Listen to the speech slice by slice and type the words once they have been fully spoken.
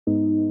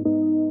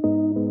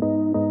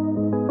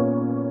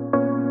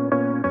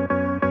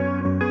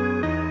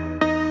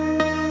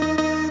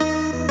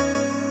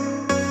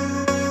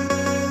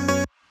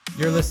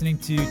listening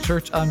to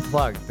Church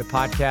Unplugged, the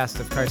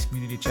podcast of Christ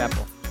Community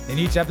Chapel. In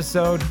each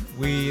episode,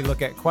 we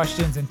look at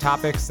questions and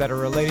topics that are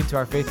related to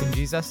our faith in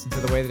Jesus and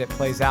to the way that it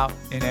plays out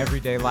in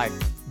everyday life.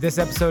 This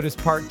episode is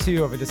part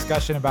 2 of a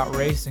discussion about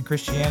race and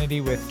Christianity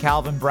with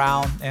Calvin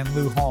Brown and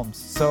Lou Holmes.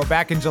 So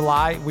back in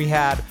July, we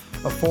had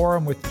a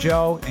forum with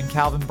Joe and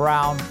Calvin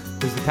Brown,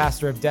 who's the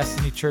pastor of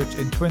Destiny Church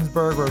in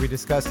Twinsburg, where we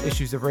discussed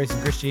issues of race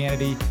and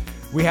Christianity.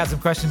 We had some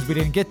questions we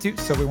didn't get to,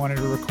 so we wanted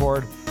to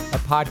record a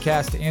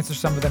podcast to answer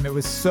some of them. It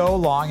was so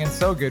long and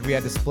so good, we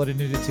had to split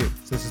it into 2.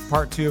 So this is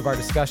part 2 of our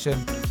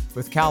discussion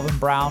with Calvin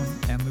Brown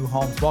and Lou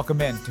Holmes. Welcome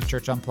in to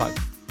Church Unplugged.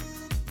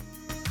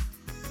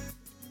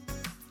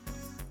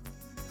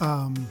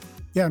 And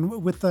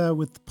with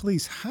the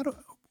police, how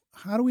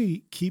do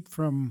we keep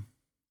from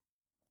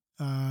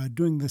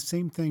doing the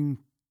same thing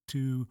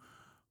to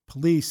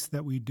police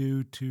that we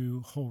do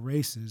to whole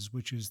races,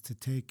 which is to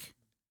take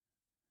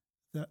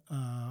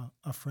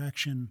a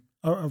fraction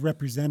or a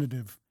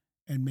representative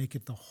and make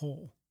it the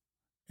whole?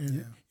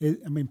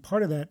 And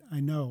part of that, I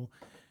know,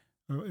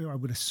 or I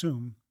would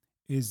assume,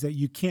 is that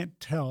you can't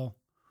tell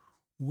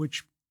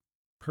which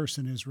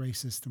person is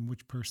racist and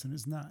which person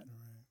is not. Right.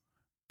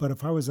 But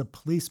if I was a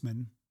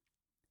policeman,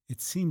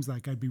 it seems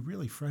like I'd be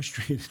really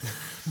frustrated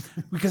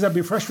because I'd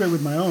be frustrated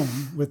with my own,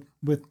 with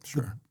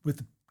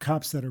the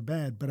cops that are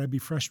bad. But I'd be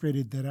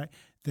frustrated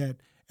that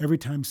every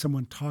time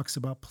someone talks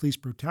about police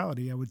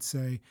brutality, I would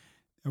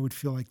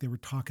feel like they were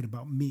talking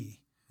about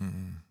me.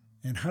 Mm-hmm.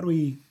 And how do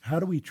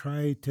we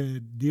try to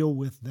deal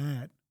with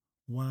that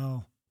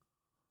while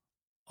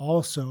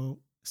also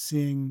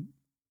seeing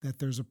that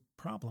there's a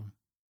problem?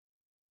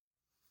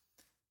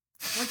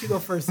 Why don't you go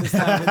first this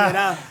time?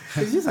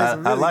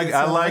 I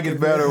like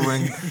it better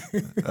when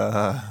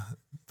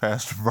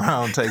Pastor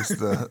Brown takes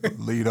the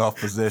lead-off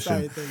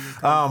position.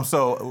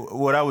 So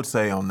what I would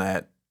say on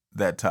that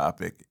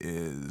topic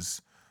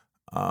is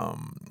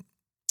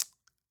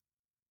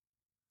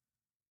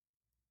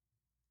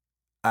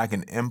I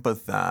can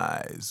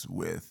empathize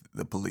with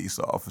the police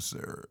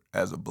officer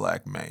as a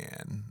black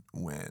man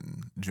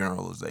when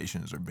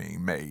generalizations are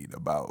being made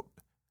about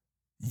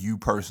you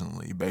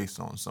personally based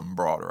on some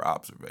broader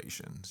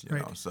observations, you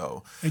know.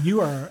 So, and you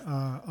are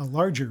a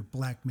larger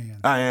black man.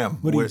 I am.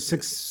 What are you,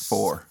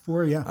 6'4"?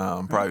 4,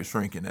 yeah. Probably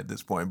shrinking at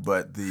this point,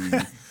 but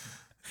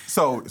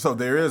so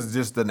there is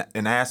just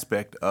an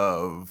aspect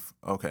of,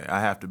 okay, I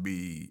have to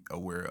be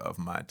aware of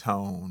my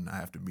tone. I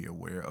have to be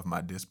aware of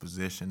my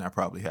disposition. I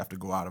probably have to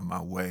go out of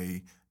my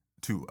way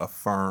to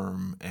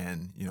affirm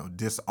and,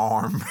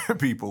 disarm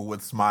people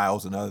with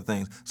smiles and other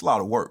things. It's a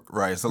lot of work,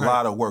 right? It's a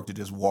lot of work to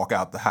just walk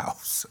out the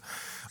house.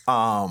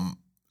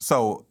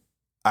 So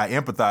I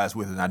empathize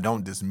with it and I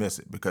don't dismiss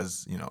it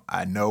because,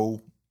 I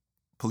know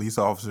police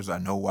officers, I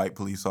know white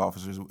police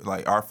officers.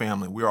 Like our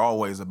family, we're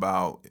always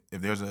about,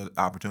 if there's an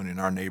opportunity in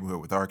our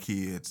neighborhood with our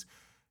kids,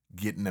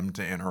 getting them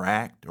to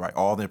interact, right?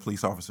 All the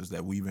police officers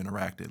that we've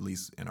interacted, at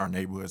least in our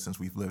neighborhood since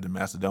we've lived in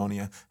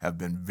Macedonia, have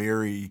been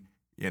very,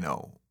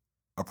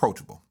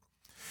 approachable.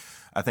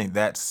 I think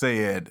that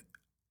said,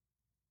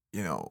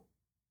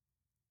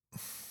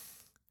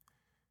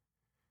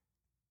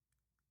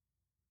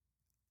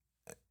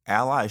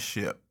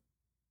 allyship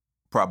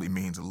probably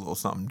means a little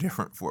something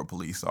different for a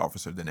police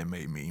officer than it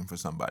may mean for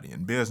somebody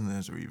in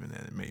business or even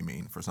than it may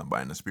mean for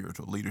somebody in a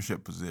spiritual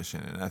leadership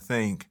position. And I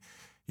think,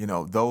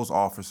 those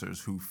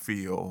officers who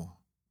feel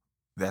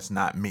that's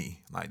not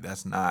me, like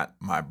that's not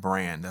my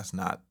brand, that's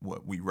not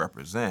what we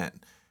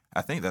represent,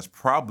 I think that's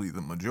probably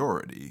the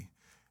majority.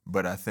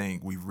 But I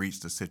think we've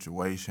reached a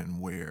situation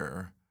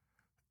where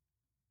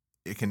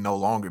it can no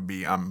longer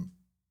be I'm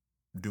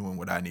doing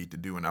what I need to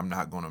do and I'm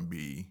not going to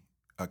be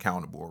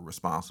accountable or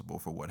responsible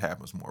for what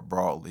happens more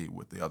broadly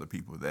with the other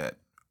people that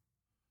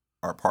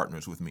are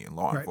partners with me in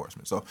law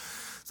enforcement. So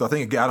I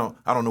think I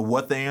don't know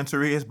what the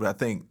answer is, but I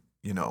think,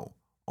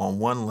 on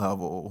one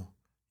level,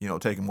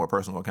 taking more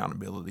personal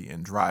accountability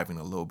and driving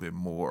a little bit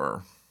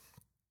more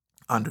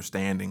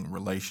understanding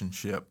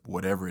relationship,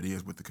 whatever it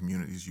is with the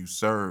communities you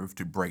serve,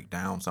 to break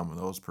down some of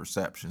those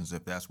perceptions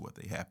if that's what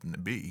they happen to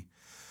be.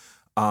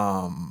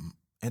 And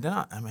then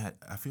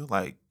I feel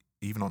like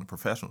even on the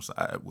professional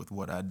side with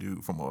what I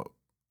do from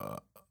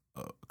a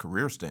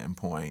career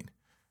standpoint,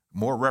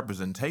 more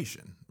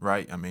representation,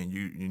 right? I mean,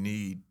 you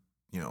need,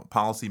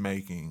 policy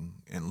making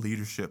and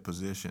leadership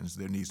positions.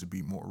 There needs to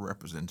be more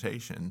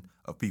representation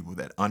of people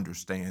that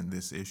understand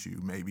this issue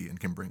maybe and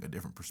can bring a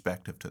different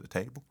perspective to the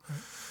table. Right.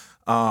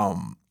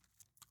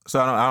 So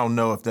I don't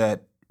know if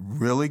that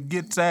really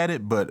gets at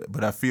it,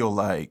 but I feel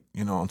like,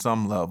 on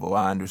some level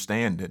I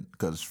understand it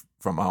because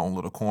from my own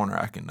little corner,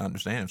 I can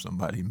understand if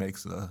somebody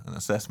makes an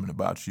assessment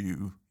about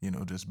you,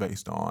 just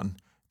based on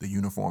the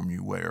uniform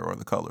you wear or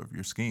the color of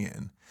your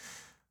skin.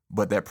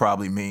 But that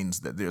probably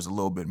means that there's a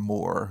little bit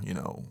more,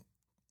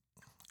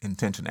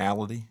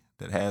 intentionality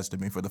that has to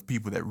be for the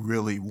people that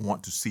really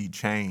want to see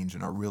change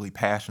and are really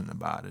passionate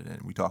about it.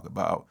 And we talk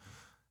about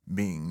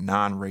being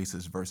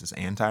non-racist versus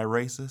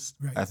anti-racist.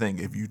 Right. I think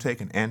if you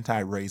take an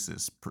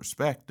anti-racist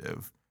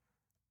perspective,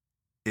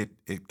 it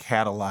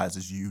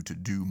catalyzes you to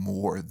do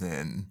more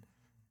than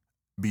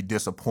be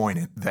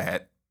disappointed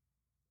that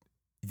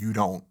you're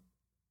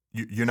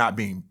not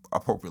being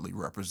appropriately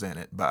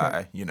represented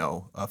by,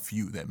 a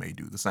few that may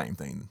do the same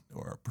thing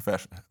or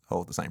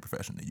hold the same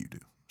profession that you do.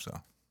 So.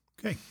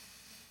 Okay,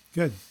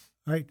 good.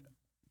 All right.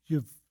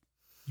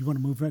 You want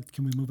to move on?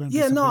 Can we move on?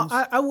 Yeah, to no, else?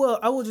 I will.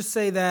 I will just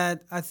say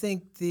that I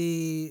think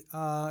the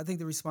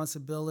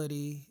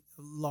responsibility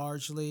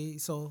largely.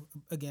 So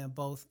again,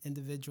 both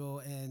individual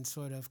and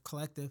sort of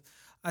collective.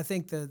 I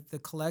think the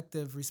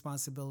collective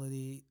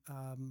responsibility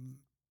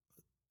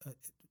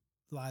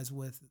lies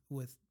with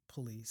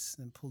police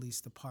and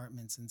police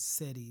departments and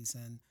cities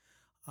and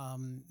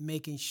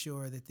making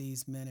sure that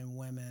these men and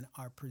women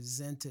are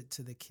presented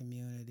to the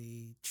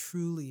community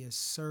truly as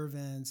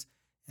servants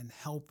and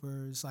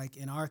helpers. Like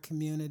in our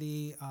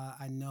community,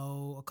 I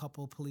know a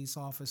couple of police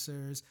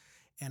officers,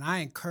 and I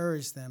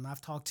encourage them.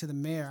 I've talked to the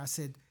mayor. I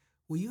said,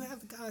 will you have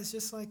the guys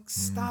just like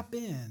stop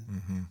in?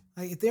 Mm-hmm.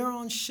 Like if they're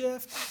on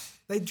shift,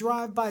 they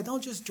drive by.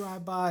 Don't just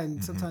drive by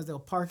and sometimes they'll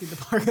park at the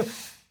park.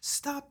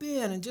 Stop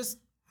in and just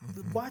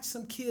watch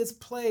some kids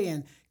play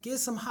and get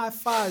some high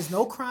fives.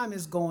 No crime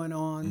is going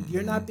on.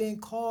 You're not being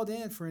called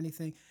in for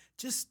anything.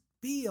 Just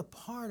be a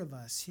part of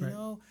us, you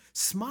know?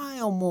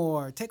 Smile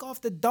more. Take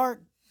off the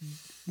dark,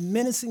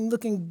 menacing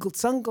looking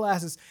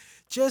sunglasses.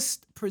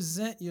 Just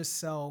present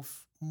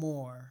yourself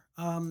more.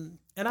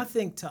 And I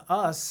think to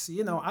us,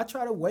 I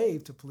try to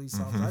wave to police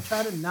officers. I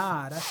try to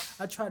nod.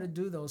 I try to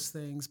do those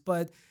things.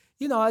 But,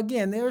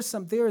 again, there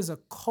is a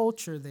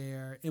culture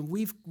there, and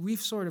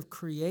we've sort of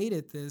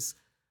created this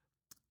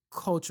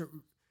culture.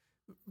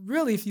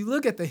 Really, if you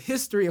look at the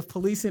history of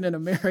policing in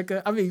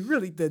America, I mean,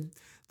 really,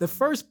 the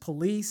first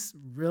police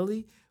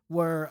really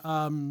were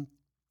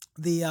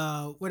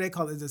what they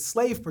call it, the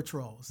slave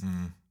patrols,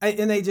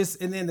 and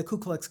then the Ku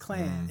Klux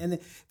Klan, and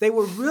they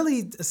were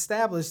really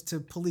established to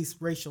police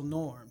racial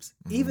norms.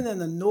 Even in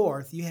the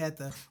North, you had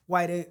the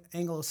white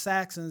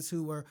Anglo-Saxons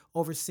who were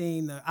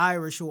overseeing the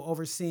Irish, who were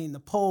overseeing the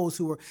Poles,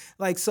 who were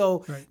like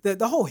so. Right.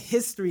 The whole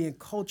history and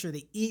culture,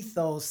 the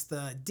ethos,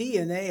 the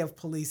DNA of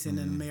policing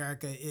in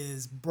America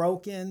is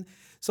broken.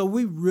 So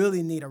we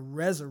really need a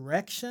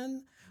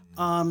resurrection.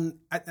 I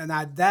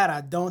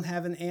don't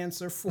have an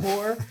answer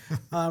for.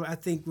 I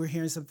think we're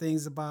hearing some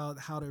things about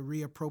how to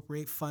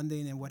reappropriate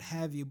funding and what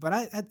have you. But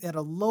at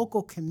a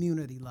local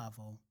community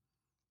level,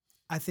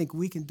 I think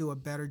we can do a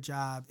better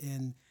job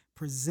in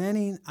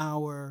presenting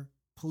our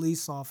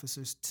police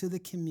officers to the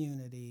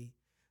community,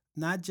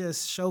 not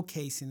just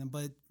showcasing them,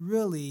 but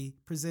really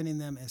presenting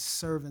them as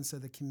servants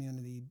of the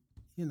community.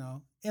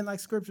 And like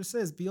Scripture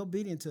says, be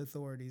obedient to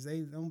authorities. They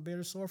don't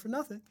bear a sword for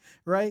nothing,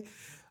 right?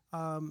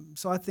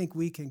 So I think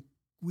we can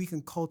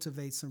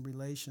cultivate some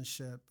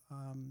relationship,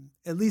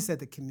 at least at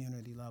the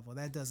community level.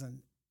 That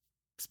doesn't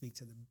speak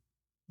to the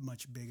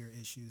much bigger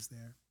issues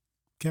there.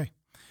 Okay.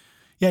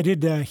 Yeah, I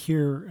did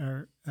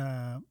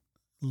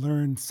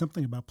learn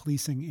something about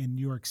policing in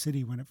New York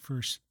City when it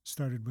first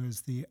started.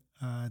 Was the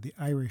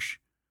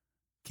Irish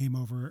came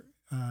over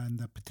in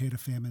the potato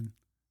famine,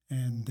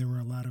 and there were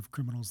a lot of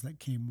criminals that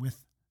came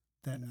with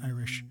that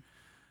Irish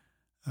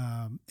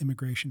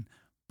immigration,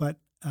 but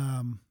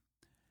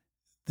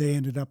they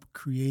ended up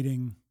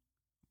creating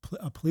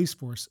a police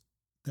force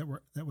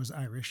that was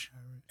Irish,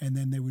 and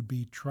then they would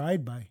be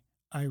tried by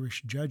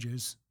Irish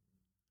judges,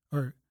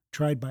 or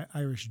tried by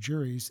Irish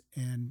juries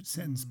and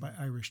sentenced by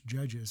Irish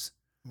judges.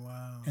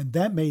 Wow! And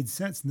that made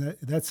sense, and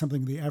that's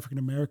something the African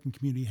American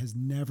community has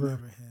never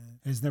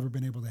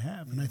been able to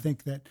have. Yeah. And I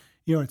think that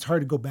it's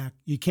hard to go back.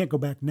 You can't go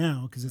back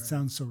now because it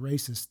sounds so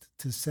racist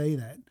to say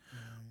that.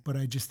 Right. But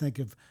I just think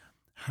of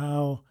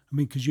how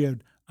because you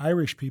had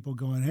Irish people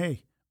going,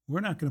 "Hey,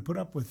 we're not going to put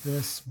up with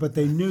this," but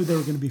they knew they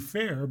were going to be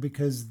fair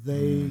because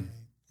they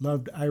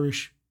loved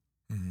Irish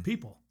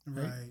people.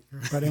 Right.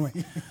 But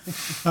anyway,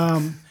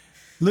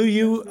 Lou,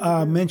 you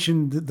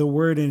mentioned the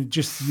word, and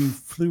you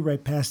flew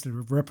right past it,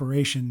 of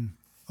reparation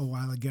a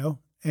while ago.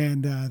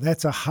 And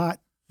that's a hot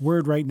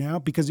word right now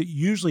because it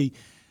usually,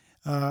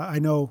 I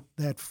know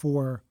that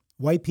for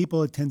white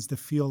people, it tends to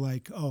feel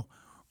like,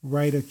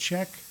 write a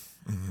check,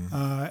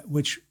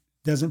 which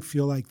doesn't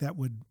feel like that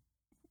would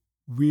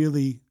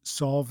really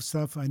solve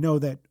stuff. I know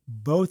that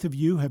both of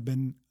you have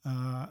been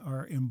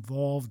are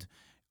involved,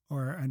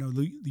 or I know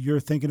you're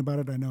thinking about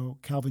it. I know,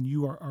 Calvin,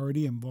 you are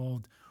already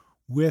involved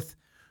with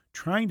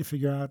trying to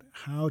figure out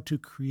how to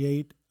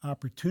create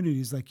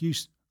opportunities like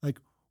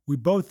we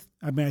both.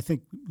 I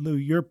think, Lou,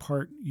 your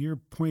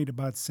point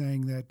about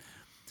saying that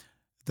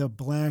the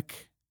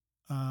Black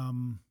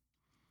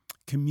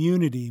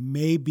community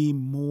may be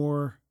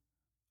more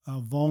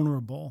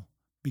vulnerable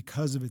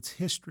because of its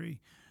history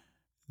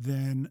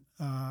than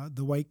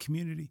the white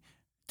community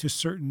to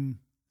certain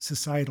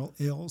societal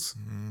ills.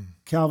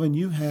 Calvin,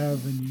 you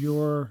have in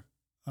your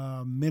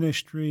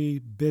ministry,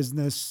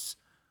 business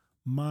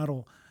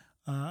model,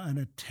 an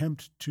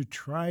attempt to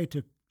try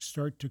to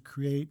start to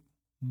create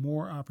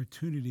more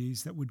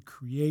opportunities that would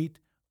create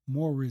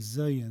more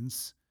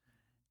resilience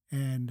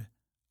and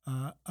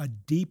a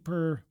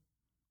deeper,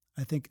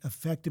 I think,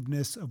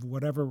 effectiveness of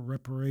whatever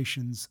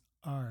reparations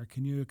are.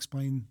 Can you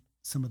explain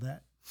some of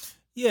that?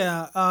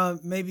 Yeah,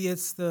 maybe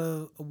it's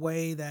the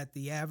way that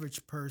the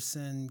average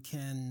person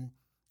can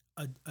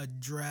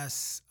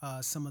address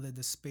some of the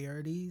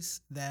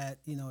disparities that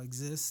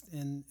exist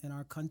in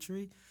our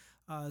country.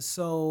 I Is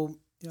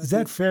that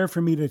think, fair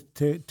for me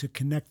to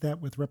connect that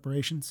with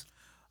reparations?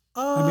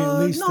 I mean, at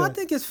least no, I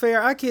think it's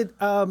fair. I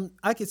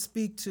could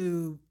speak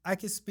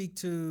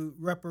to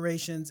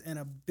reparations in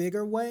a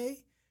bigger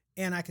way,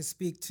 and I could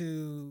speak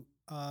to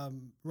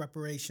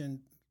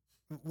reparation,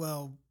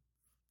 well,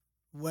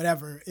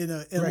 whatever, in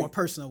a more Right.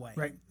 personal way.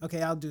 Right.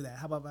 Okay, I'll do that.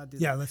 How about I do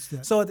Yeah, that? let's do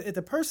that. So at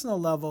the personal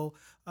level,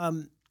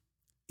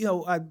 you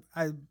know,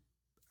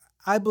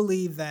 I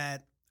believe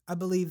that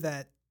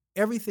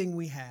everything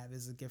we have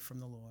is a gift from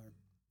the Lord.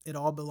 It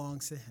all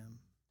belongs to Him,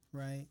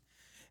 right?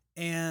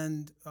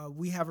 And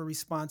we have a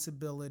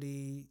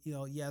responsibility,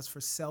 yes, for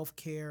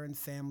self-care and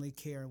family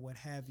care and what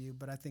have you,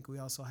 but I think we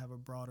also have a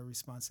broader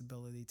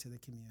responsibility to the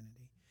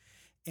community.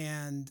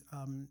 And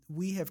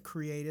we have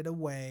created a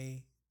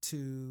way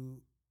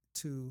to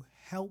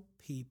help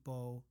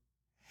people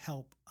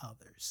help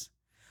others.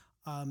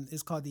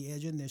 It's called the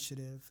Edge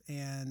Initiative,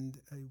 and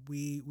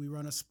we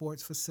run a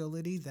sports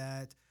facility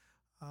that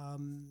a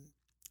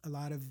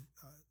lot of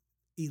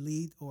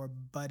elite or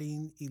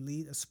budding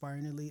elite,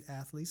 aspiring elite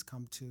athletes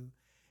come to.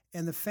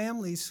 And the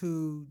families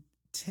who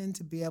tend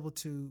to be able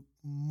to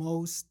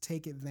most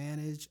take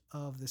advantage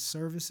of the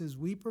services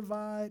we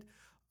provide,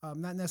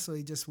 not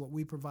necessarily just what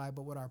we provide,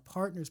 but what our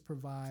partners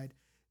provide,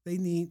 they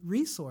need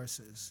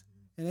resources.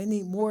 And they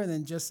need more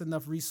than just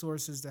enough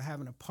resources to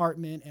have an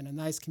apartment and a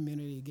nice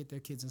community to get their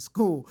kids in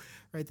school,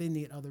 right? They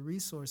need other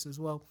resources.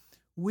 Well,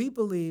 we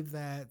believe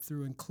that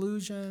through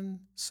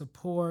inclusion,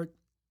 support,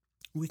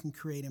 we can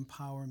create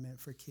empowerment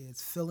for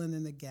kids, filling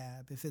in the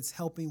gap. If it's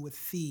helping with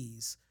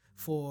fees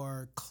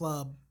for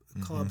club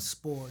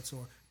sports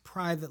or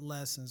private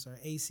lessons or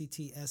ACT,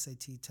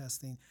 SAT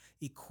testing,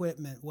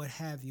 equipment, what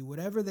have you,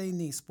 whatever they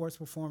need, sports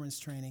performance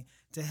training,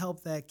 to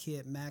help that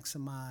kid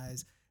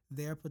maximize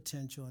their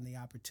potential and the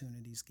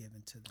opportunities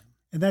given to them.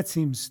 And that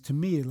seems to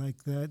me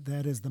like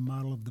that is the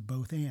model of the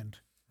both and,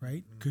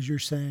 right? Because you're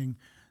saying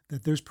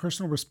that there's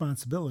personal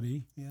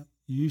responsibility. Yep.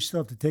 You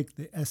still have to take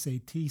the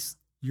SATs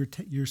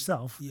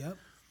yourself. Yep.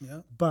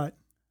 But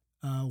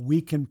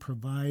we can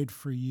provide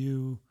for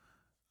you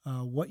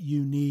what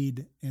you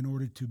need in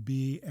order to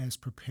be as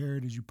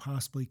prepared as you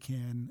possibly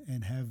can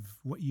and have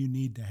what you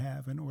need to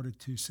have in order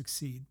to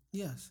succeed.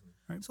 Yes.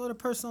 Right. So at a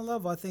personal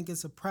level, I think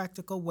it's a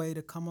practical way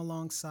to come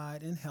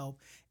alongside and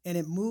help. And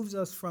it moves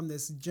us from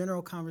this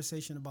general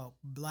conversation about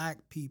Black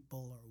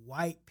people or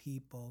white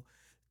people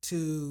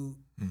to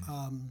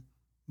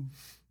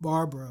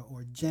Barbara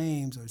or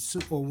James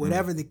or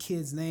whatever the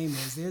kid's name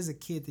is. There's a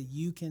kid that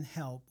you can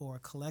help, or a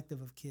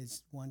collective of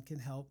kids one can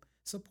help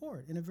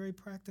support in a very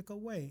practical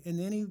way. And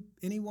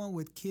anyone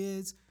with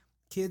kids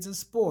in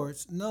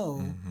sports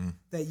know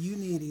that you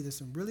need either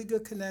some really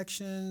good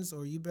connections,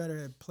 or you better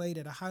have played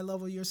at a high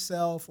level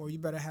yourself, or you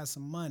better have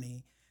some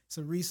money,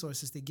 some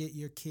resources to get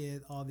your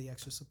kid all the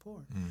extra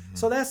support.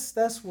 So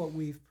that's what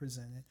we've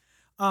presented.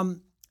 A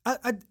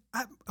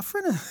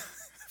friend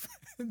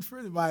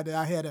of mine,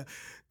 I had a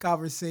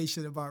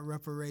conversation about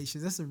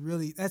reparations.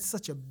 That's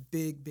such a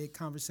big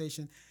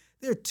conversation.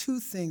 There are two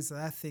things that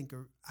I think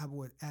I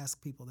would ask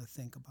people to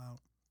think about.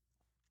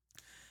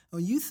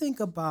 When you think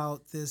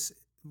about this,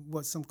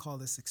 what some call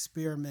this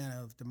experiment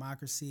of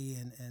democracy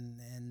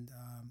and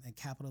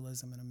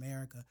capitalism in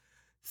America,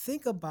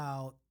 think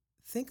about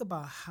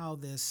how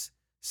this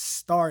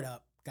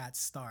startup got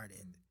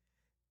started.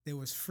 There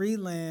was free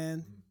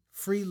land,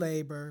 free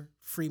labor,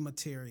 free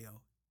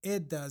material.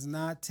 It does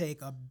not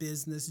take a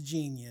business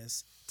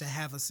genius to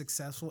have a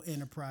successful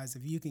enterprise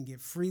if you can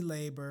get free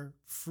labor,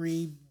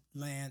 free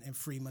land, and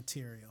free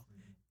material.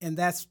 And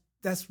that's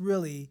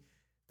really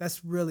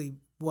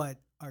what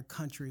our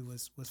country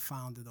was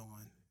founded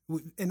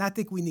on. And I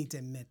think we need to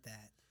admit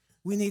that.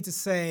 We need to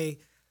say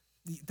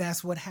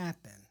that's what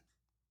happened.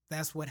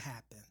 That's what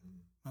happened.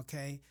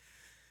 Okay?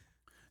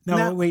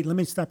 Now, wait, let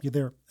me stop you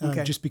there.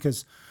 Okay. Just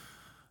because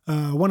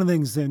one of the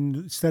things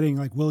in studying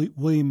like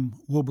William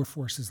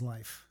Wilberforce's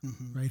life,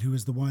 right, who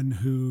was the one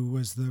who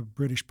was the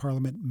British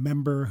Parliament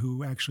member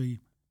who actually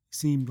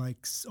seemed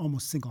like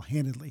almost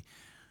single-handedly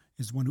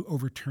is one who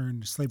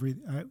overturned slavery.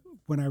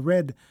 When I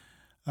read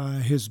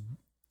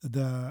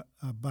the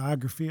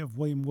biography of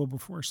William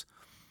Wilberforce,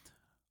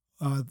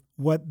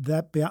 what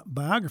that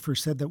biographer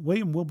said that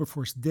William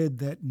Wilberforce did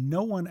that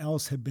no one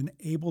else had been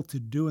able to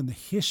do in the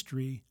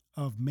history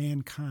of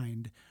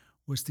mankind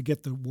was to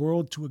get the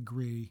world to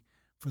agree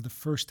for the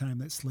first time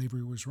that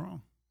slavery was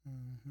wrong.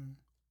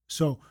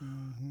 So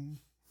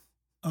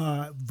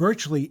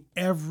virtually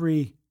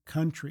every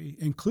country,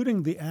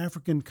 including the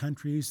African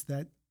countries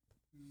that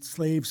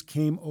slaves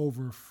came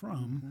over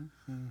from,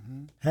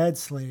 had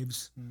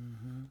slaves.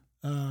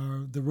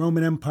 The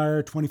Roman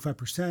Empire,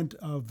 25%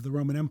 of the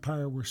Roman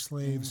Empire were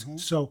slaves.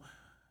 So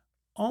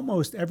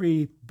almost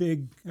every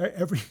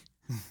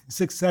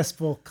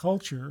successful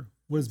culture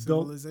was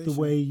built the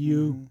way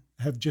you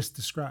have just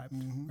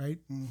described, right?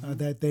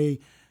 That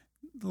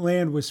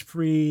land was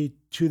free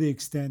to the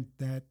extent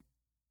that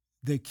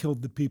they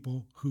killed the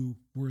people who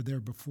were there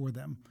before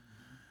them.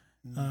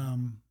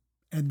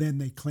 And then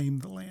they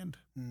claimed the land,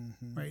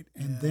 right?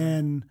 And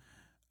then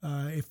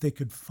if they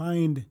could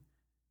find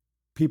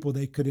people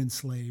they could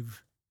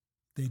enslave,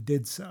 they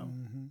did so.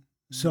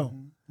 So,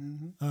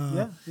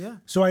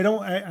 So I don't.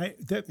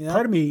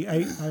 Part of me.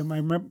 I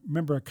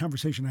remember a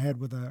conversation I had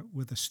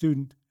with a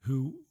student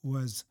who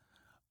was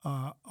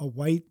a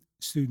white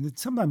student.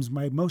 Sometimes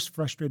my most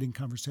frustrating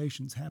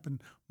conversations happen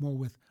more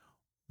with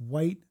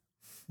white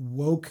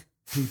woke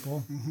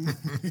people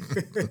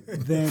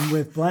than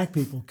with black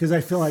people, because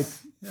I feel like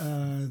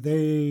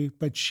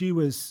But she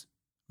was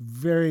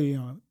very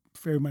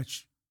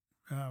much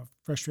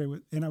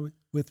frustrated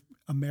with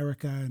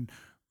America and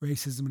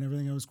racism and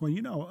everything. I was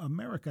going,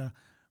 America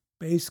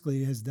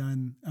basically has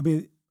done. I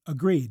mean,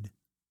 agreed.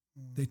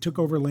 They took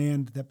over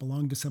land that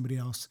belonged to somebody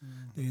else.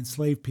 They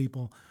enslaved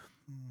people,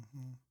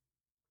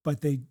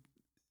 but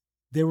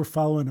they were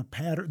following a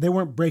pattern. They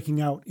weren't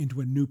breaking out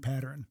into a new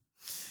pattern.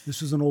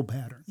 This was an old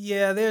pattern.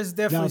 Yeah, there's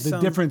definitely now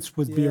the difference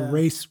would be a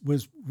race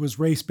was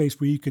race based,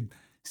 where you could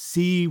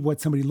see what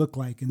somebody looked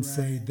like and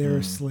say they're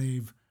a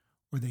slave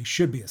or they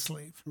should be a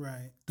slave.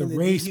 Right. The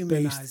race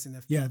based,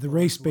 the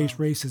race based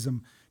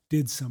racism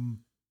did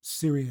some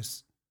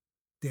serious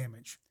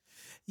damage.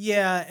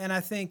 Yeah, and I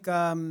think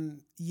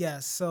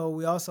yes. So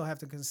we also have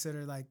to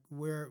consider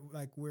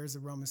where's the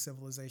Roman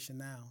civilization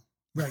now?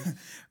 Right.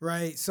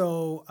 Right.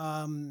 So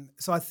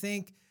I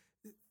think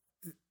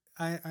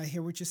I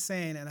hear what you're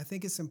saying, and I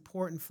think it's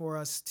important for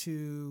us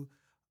to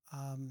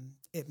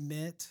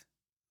admit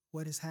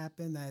what has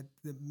happened, that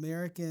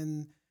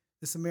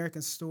this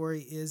American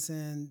story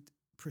isn't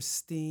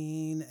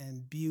pristine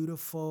and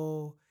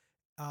beautiful.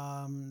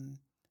 The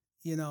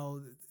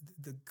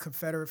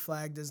Confederate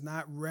flag does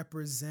not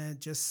represent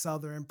just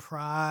Southern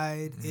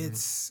pride.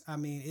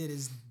 Mm-hmm. It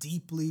is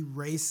deeply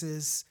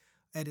racist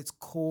at its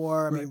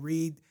core. I mean,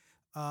 read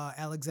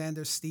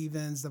Alexander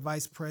Stephens, the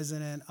vice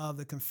president of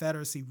the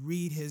Confederacy,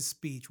 read his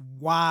speech.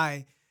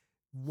 Why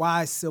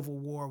Civil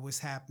War was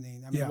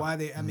happening.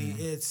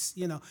 It's,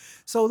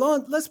 so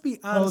let's be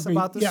honest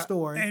about the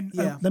story. And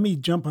let me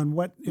jump on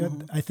what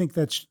I think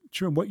that's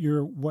true.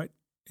 What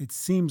it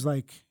seems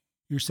like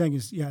you're saying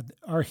is,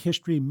 our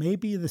history may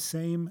be the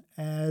same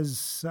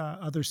as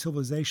other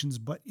civilizations,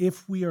 but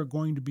if we are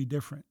going to be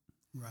different,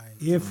 right?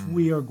 If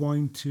we are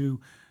going to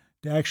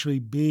actually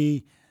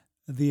be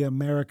the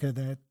America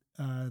that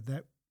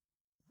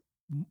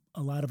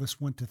a lot of us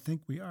want to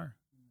think we are,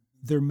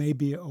 there may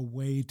be a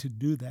way to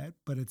do that,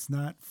 but it's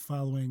not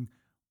following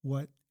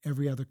what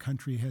every other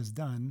country has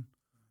done,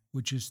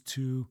 which is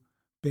to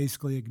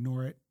basically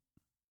ignore it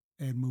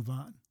and move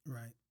on.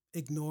 Right.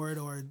 Ignore it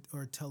or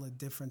tell a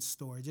different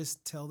story.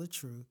 Just tell the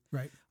truth.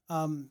 Right.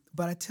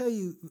 But I tell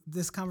you,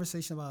 this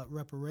conversation about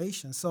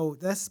reparations, so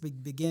that's the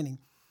beginning.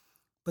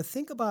 But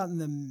think about in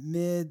the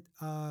mid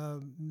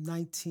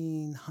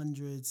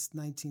 1900s,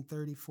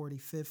 1930, 40,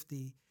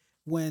 50,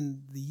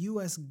 when the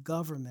U.S.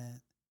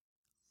 government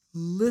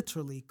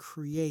literally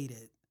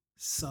created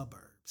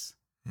suburbs,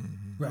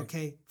 right.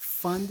 Okay,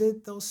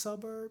 funded those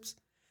suburbs,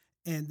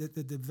 and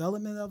the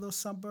development of those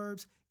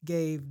suburbs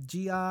gave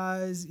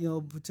GIs,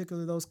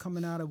 particularly those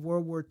coming out of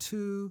World War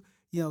II,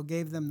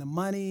 gave them the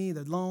money,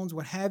 the loans,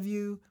 what have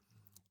you,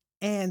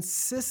 and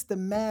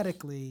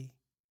systematically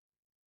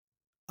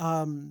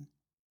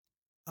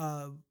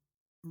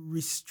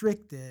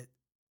restricted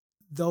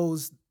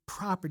those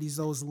properties,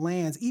 those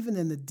lands, even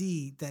in the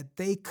deed, that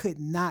they could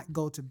not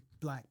go to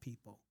black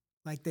people.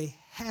 Like, they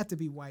had to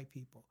be white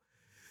people.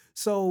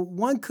 So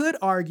one could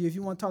argue, if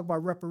you want to talk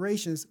about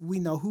reparations, we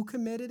know who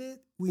committed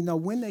it, we know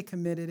when they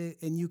committed it,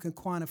 and you can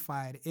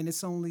quantify it. And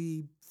it's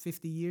only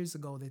 50 years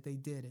ago that they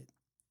did it,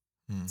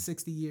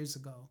 60 years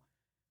ago,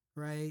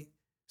 right?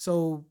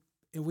 So,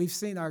 and we've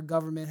seen our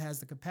government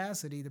has the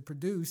capacity to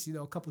produce,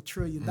 a couple $1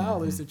 trillion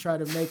to try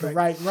to make a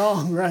right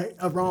wrong, right?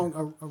 A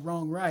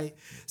wrong right.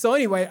 So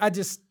anyway,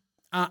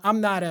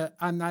 I'm not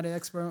an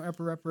expert on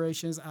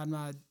reparations.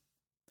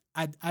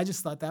 I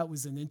just thought that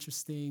was an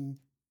interesting.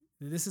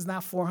 This is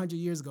not 400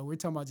 years ago. We're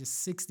talking about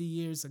just 60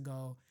 years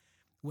ago,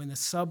 when the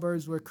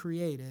suburbs were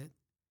created,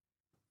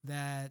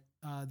 that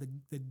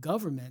the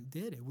government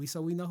did it.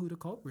 So we know who the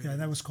culprit is. Yeah,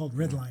 that was called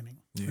redlining.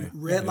 Yeah.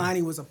 Right?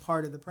 Redlining was a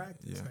part of the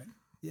practice. Yeah. Right?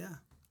 Yeah.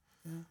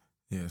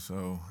 Yeah,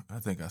 so I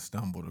think I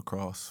stumbled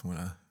across when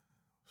I was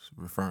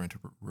referring to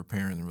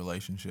repairing the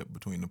relationship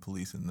between the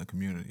police and the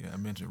community. I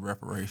mentioned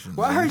reparations.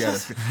 Well, I heard did he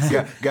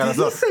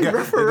say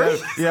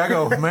reparations? I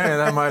go, man,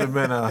 that might have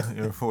been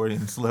a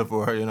Freudian slip,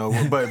 or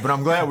but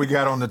I'm glad we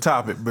got on the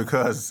topic,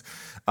 because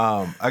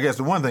I guess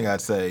the one thing I'd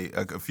say,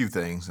 a few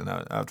things, and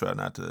I'll try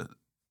not to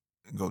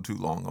go too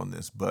long on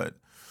this, but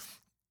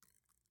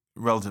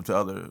relative to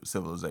other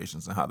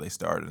civilizations and how they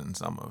started, and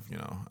some of,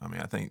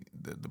 I think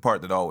the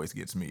part that always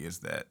gets me is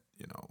that,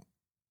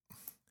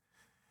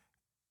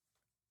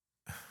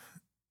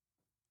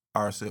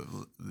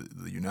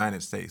 the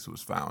United States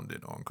was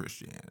founded on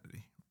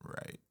Christianity,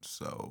 right?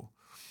 So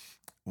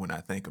when I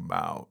think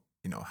about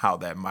how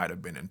that might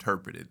have been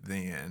interpreted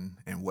then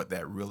and what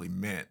that really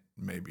meant,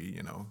 maybe,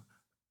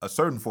 a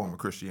certain form of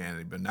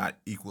Christianity, but not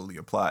equally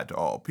applied to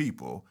all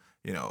people,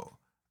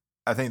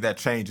 I think that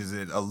changes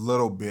it a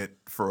little bit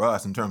for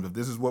us in terms of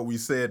this is what we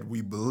said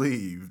we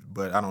believed,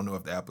 but I don't know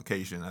if the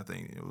application, I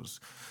think it was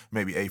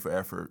maybe A for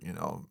effort,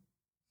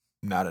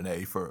 not an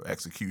A for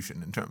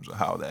execution in terms of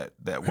how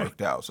that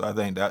worked out. So I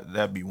think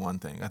that'd be one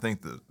thing. I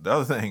think the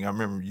other thing, I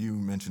remember you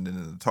mentioned it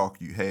in the talk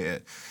you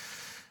had,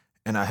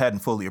 and I hadn't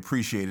fully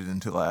appreciated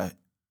until I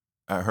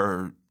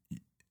heard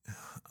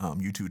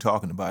you two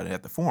talking about it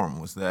at the forum,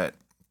 was that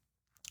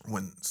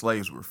when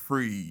slaves were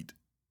freed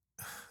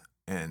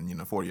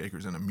and, 40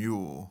 acres and a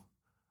mule,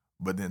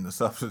 but then the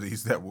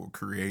subsidies that were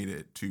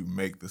created to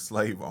make the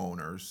slave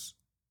owners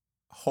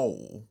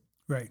whole.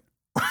 Right.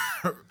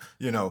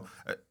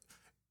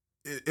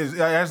 It's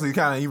actually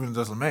kind of even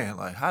just, man,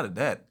 like, how did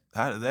that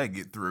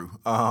get through?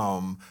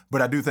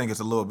 But I do think it's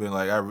a little bit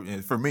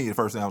like, for me, the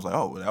first thing I was like,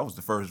 oh, that was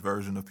the first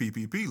version of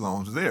PPP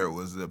loans. There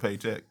was the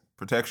Paycheck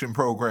Protection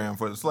Program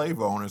for the slave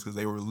owners because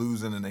they were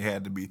losing and they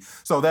had to be.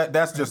 So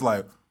that's just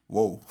like,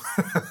 whoa,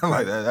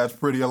 like that's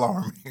pretty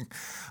alarming.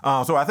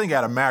 So I think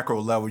at a macro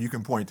level, you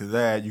can point to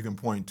that. You can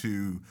point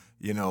to,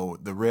 the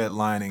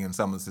redlining and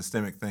some of the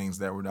systemic things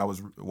that I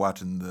was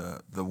watching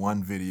the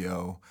one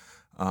video.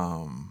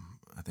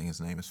 I think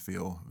his name is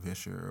Phil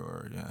Vischer,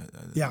 or right.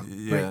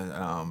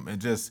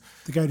 And just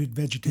the guy did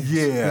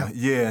Vegetarians.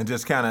 Yeah, and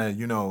just kind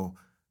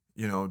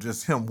of,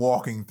 just him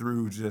walking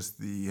through just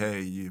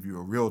hey, if you're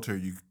a realtor,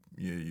 you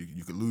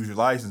could lose your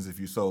license if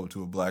you sold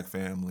to a black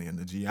family, and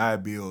the GI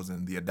Bills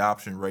and the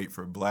adoption rate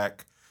for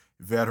black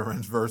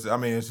veterans versus,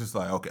 it's just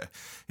like, okay,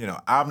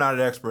 I'm not an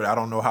expert. I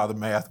don't know how the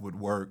math would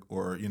work,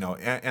 or,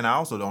 and I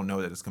also don't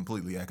know that it's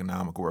completely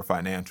economical or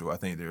financial. I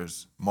think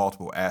there's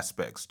multiple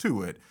aspects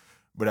to it,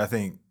 but I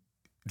think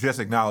just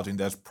acknowledging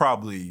there's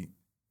probably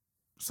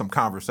some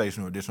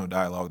conversation or additional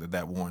dialogue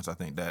that warrants. I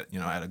think that,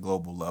 at a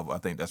global level, I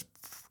think that's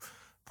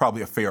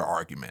probably a fair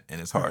argument,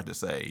 and it's hard to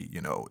say,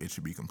 it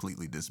should be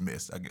completely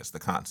dismissed, I guess, the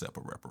concept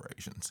of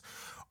reparations.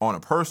 On a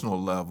personal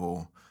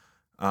level,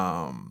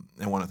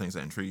 and one of the things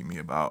that intrigued me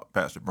about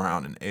Pastor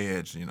Brown and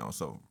Edge,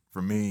 so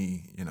for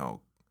me,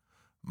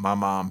 my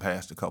mom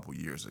passed a couple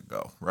years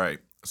ago, right?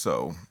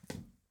 So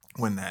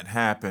when that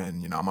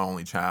happened, I'm my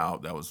only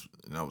child.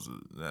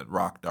 That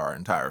rocked our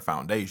entire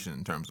foundation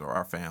in terms of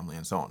our family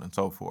and so on and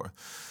so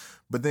forth.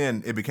 But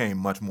then it became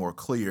much more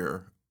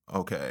clear,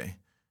 okay,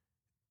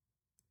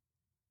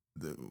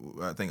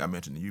 I think I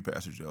mentioned to you,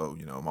 Pastor Joe,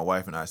 my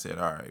wife and I said,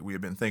 all right, we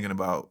have been thinking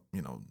about,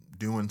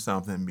 doing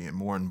something, being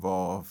more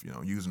involved,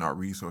 using our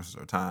resources,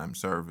 our time,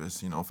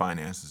 service,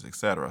 finances, et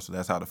cetera. So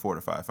that's how the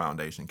Fortify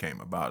Foundation came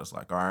about. It's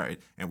like, all right.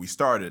 And we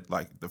started,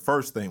 the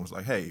first thing was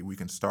like, hey, we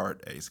can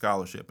start a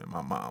scholarship in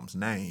my mom's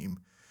name,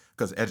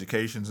 because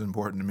education is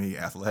important to me,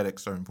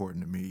 athletics are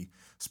important to me,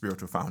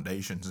 spiritual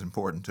foundation is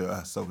important to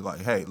us. So we're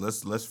like, hey,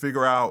 let's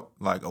figure out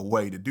a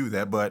way to do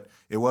that. But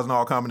it wasn't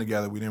all coming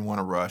together. We didn't want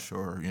to rush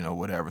or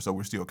whatever. So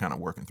we're still kind of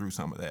working through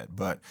some of that.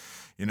 But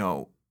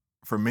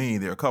for me,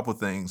 there are a couple of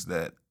things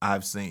that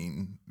I've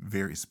seen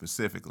very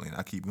specifically, and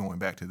I keep going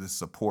back to this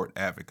support,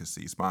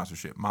 advocacy,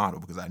 sponsorship model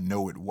because I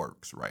know it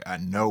works, right? I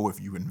know if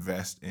you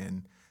invest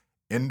in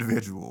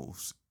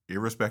individuals,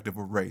 irrespective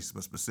of race,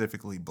 but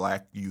specifically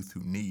black youth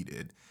who need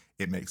it,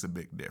 it makes a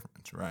big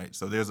difference, right?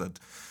 So there's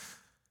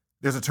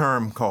a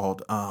term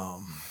called, I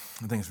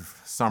think it's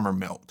summer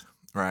melt,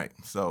 right?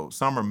 So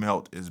summer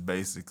melt is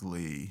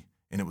basically,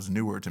 and it was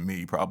newer to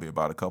me probably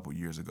about a couple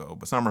years ago,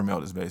 but summer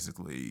melt is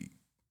basically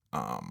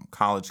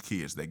college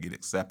kids that get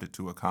accepted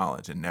to a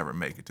college and never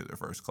make it to their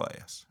first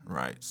class,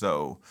 right?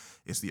 So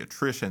it's the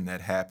attrition that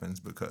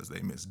happens because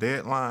they miss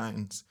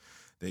deadlines,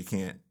 they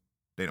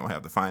don't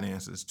have the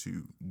finances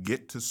to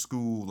get to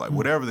school,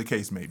 whatever the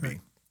case may be.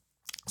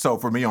 So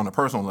for me on a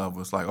personal level,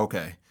 it's like,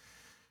 okay,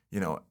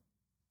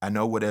 I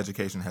know what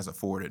education has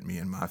afforded me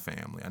and my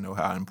family. I know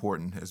how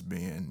important it has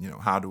been.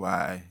 How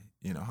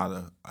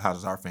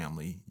does our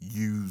family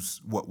use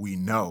what we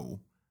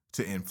know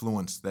to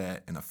influence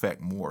that and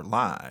affect more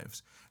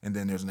lives? And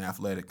then there's an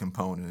athletic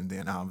component, and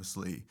then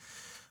obviously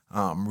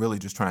really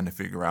just trying to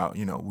figure out,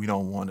 we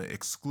don't want to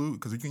exclude,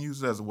 because we can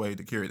use it as a way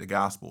to carry the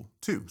gospel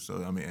too.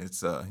 So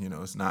it's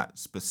it's not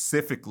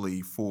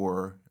specifically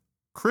for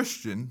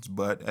Christians,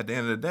 but at the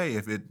end of the day,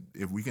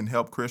 if we can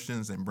help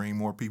Christians and bring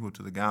more people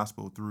to the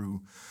gospel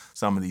through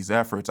some of these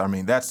efforts,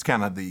 that's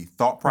kind of the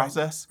thought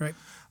process. Right.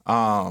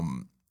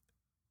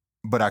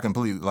 But I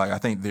completely I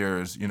think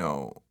there's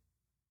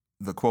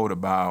the quote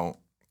about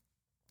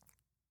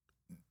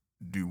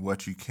do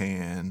what you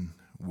can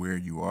where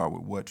you are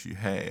with what you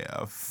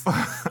have.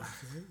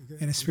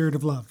 In a spirit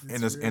of love.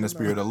 In a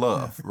spirit of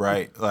love,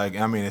 right?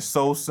 It's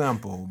so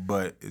simple,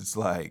 but it's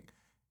like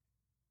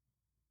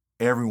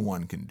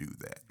everyone can do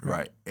that,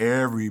 right?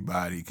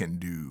 Everybody can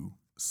do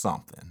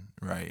something,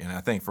 right? And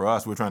I think for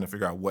us, we're trying to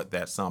figure out what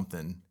that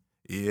something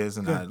is,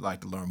 and I'd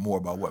like to learn more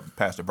about what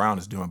Pastor Brown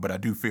is doing. But I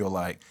do feel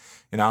like,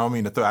 and I didn't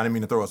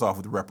mean to throw us off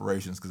with the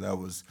reparations, because that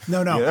was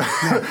no,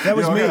 that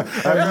was me.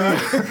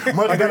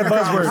 I got a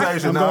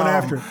buzzword. I'm going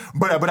after it.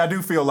 But I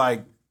do feel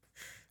like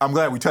I'm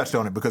glad we touched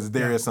on it, because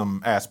there is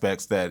some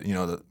aspects that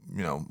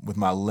with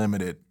my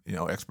limited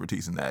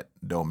expertise in that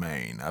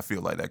domain, I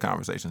feel like that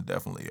conversation is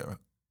definitely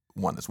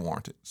one that's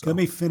warranted. So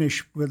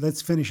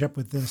let's finish up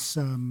with this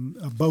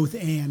both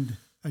and.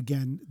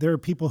 Again, there are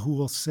people who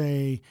will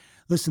say,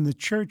 listen, the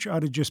church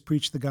ought to just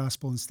preach the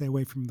gospel and stay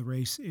away from the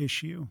race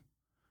issue.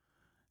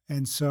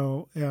 And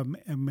so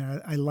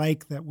I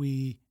like that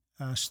we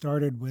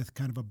started with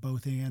kind of a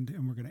both and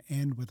we're going to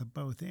end with a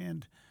both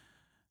and,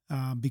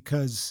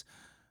 because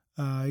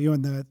I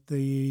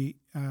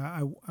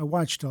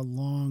watched a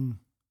long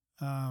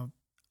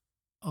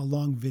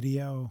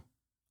video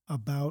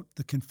about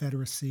the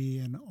Confederacy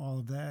and all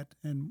of that.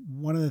 And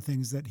one of the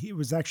things that he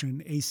was actually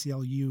an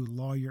ACLU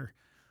lawyer,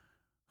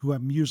 who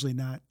I'm usually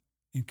not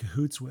in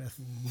cahoots with,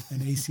 an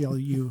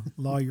ACLU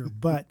lawyer.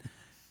 But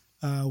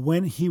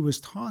when he was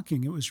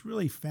talking, it was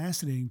really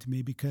fascinating to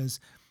me,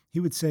 because he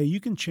would say, you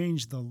can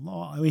change the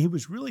law. I mean, he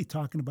was really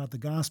talking about the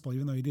gospel,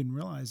 even though he didn't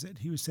realize it.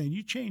 He was saying,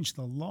 you change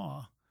the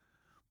law,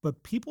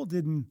 but people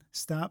didn't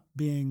stop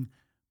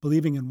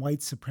believing in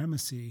white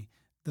supremacy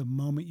the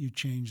moment you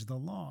change the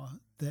law.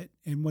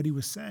 And what he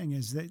was saying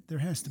is that there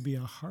has to be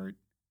a heart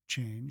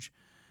change.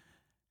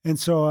 And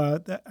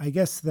so I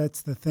guess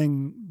that's the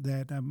thing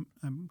that I'm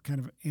kind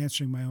of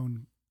answering my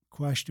own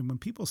question. When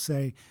people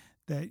say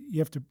that you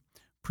have to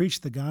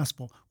preach the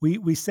gospel,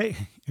 we say,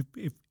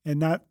 if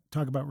and not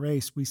talk about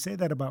race, we say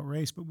that about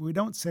race, but we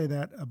don't say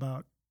that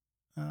about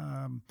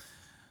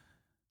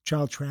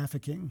child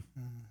trafficking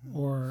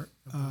or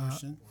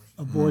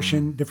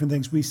abortion, different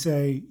things. We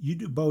say you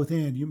do both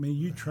and.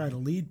 You try to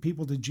lead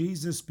people to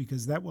Jesus,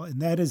 because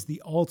that is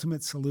the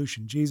ultimate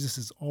solution. Jesus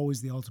is always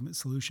the ultimate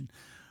solution.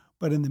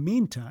 But in the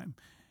meantime,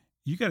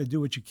 you got to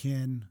do what you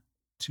can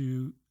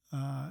to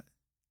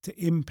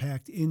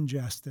impact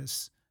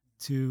injustice,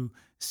 to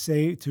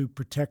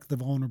protect the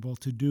vulnerable,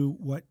 to do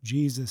what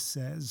Jesus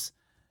says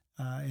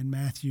in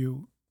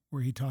Matthew,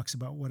 where he talks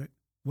about what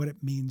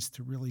it means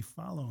to really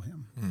follow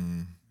him.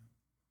 Mm.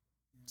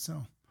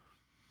 So,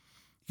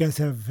 you guys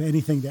have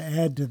anything to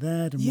add to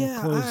that? And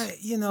we'll close.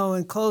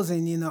 In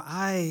closing,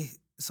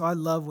 So I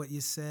love what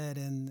you said,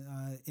 and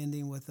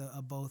ending with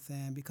a both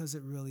and, because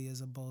it really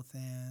is a both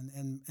and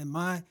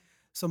my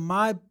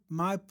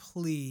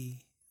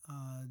plea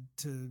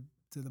to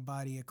the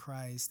body of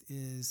Christ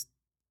is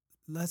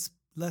let's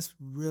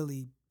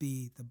really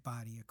be the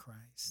body of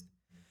Christ,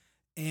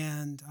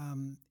 and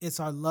it's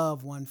our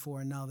love one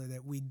for another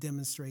that we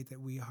demonstrate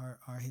that we are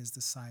His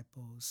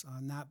disciples,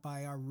 not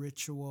by our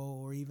ritual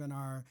or even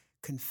our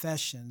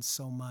confession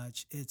so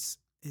much. It's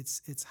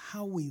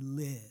how we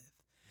live.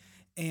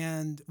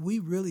 And we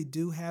really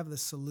do have the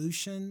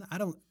solution.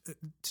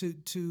 To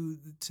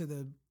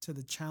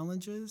the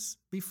challenges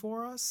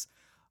before us,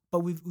 but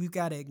we've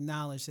got to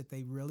acknowledge that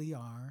they really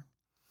are,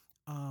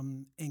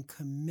 and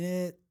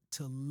commit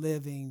to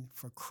living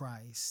for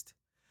Christ.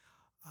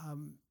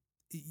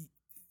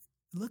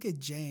 Look at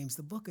James,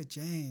 the book of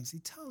James. He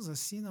tells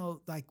us,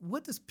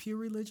 what does pure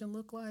religion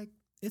look like?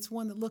 It's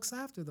one that looks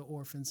after the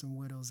orphans and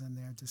widows in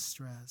their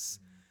distress.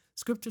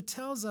 Scripture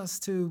tells us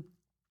to,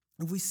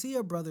 if we see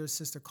a brother or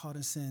sister caught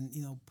in sin,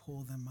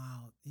 pull them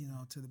out,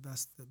 to the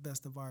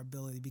best of our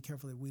ability. Be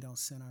careful that we don't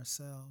sin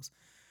ourselves.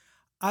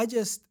 I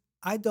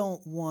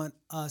don't want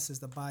us as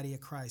the body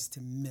of Christ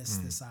to miss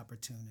this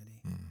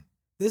opportunity.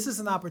 This is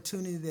an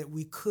opportunity that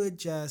we could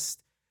just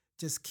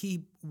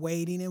keep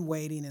waiting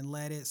and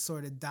let it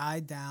sort of die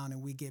down,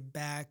 and we get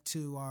back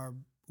to our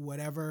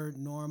whatever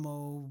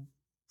normal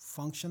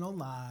functional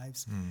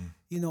lives,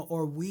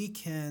 or we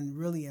can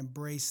really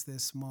embrace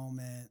this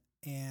moment,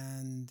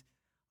 and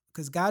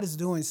because God is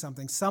doing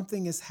something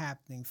is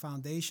happening.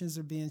 Foundations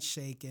are being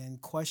shaken,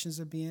 questions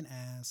are being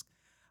asked.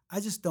 I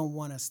just don't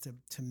want us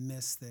to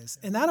miss this.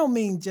 And I don't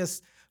mean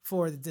just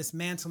for the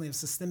dismantling of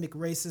systemic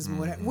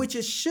racism, which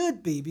it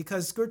should be,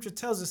 because Scripture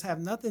tells us have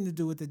nothing to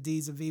do with the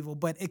deeds of evil,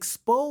 but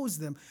expose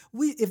them.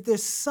 If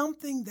there's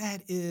something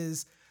that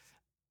is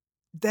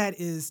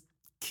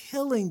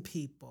killing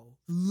people,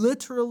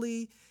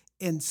 literally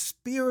and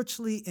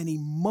spiritually and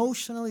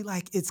emotionally,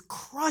 like it's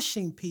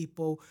crushing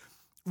people,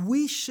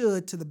 we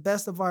should, to the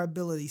best of our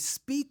ability,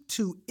 speak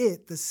to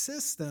it, the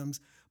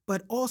systems,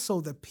 but also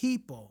the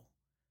people.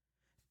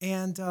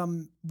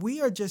 And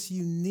we are just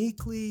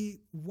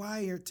uniquely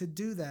wired to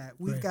do that.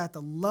 We've got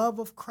the love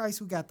of Christ.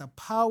 We've got the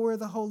power of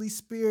the Holy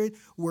Spirit.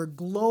 We're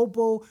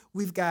global.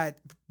 We've got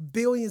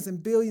billions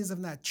and billions, if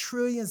not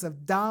trillions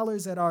of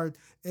dollars at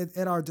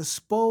our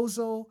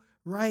disposal,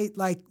 right?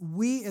 Like,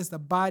 we as the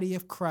body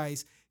of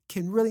Christ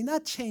can really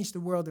not change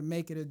the world and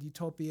make it a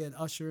utopia and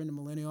usher in the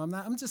millennium.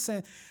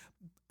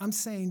 I'm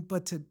saying,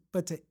 but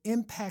to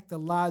impact the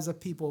lives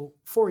of people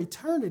for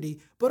eternity,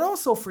 but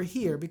also for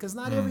here, because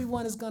not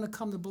everyone is going to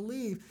come to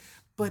believe,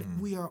 but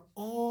we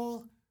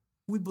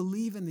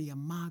believe in the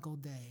Imago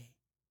Dei.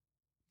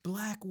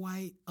 Black,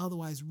 white,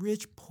 otherwise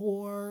rich,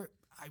 poor,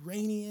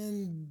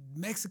 Iranian,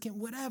 Mexican,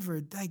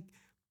 whatever. Like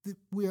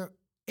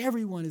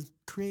everyone is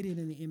created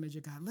in the image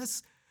of God.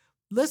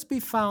 Let's be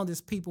found as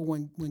people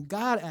when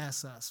God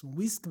asks us, when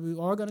we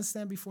are going to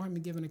stand before him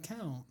and give an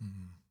account.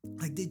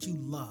 Like, did you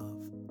love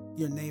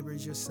your neighbor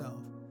as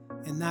yourself?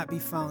 And not be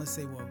found and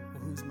say, well,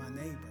 who's my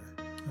neighbor?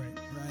 Right.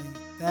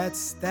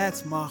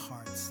 That's my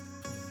heart's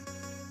plea.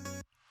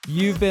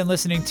 You've been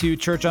listening to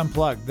Church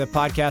Unplugged, the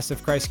podcast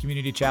of Christ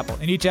Community Chapel.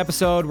 In each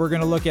episode, we're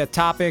going to look at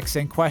topics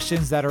and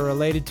questions that are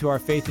related to our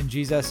faith in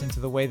Jesus and to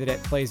the way that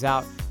it plays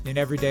out in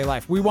everyday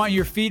life. We want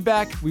your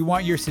feedback. We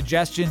want your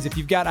suggestions. If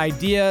you've got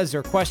ideas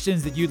or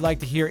questions that you'd like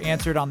to hear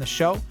answered on the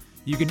show,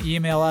 you can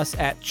email us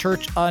at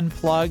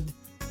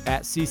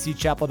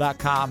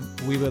churchunplugged@ccchapel.com.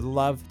 We would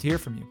love to hear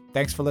from you.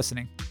 Thanks for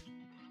listening.